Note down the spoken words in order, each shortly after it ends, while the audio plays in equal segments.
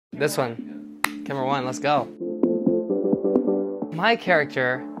This one. Camera one, let's go. My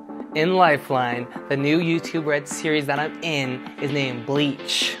character in Lifeline, the new YouTube Red series that I'm in, is named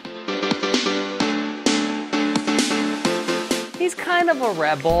Bleach. He's kind of a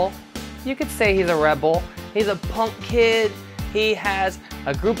rebel. You could say he's a rebel. He's a punk kid. He has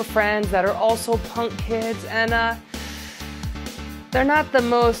a group of friends that are also punk kids, and they're not the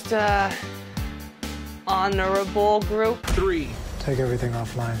most honorable group. 3. Take everything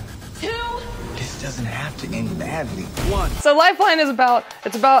offline. 2. This doesn't have to end badly. 1. So Lifeline is about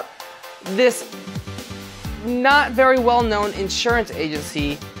this not very well-known insurance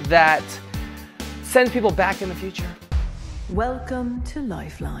agency that sends people back in the future. Welcome to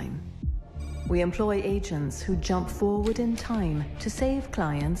Lifeline. We employ agents who jump forward in time to save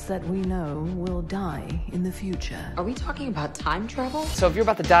clients that we know will die in the future. Are we talking about time travel? So if you're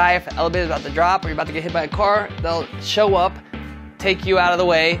about to die, if the elevator's about to drop, or you're about to get hit by a car, they'll show up, take you out of the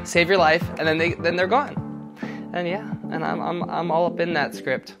way, save your life, and then they're gone. And yeah, and I'm all up in that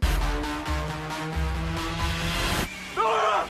script.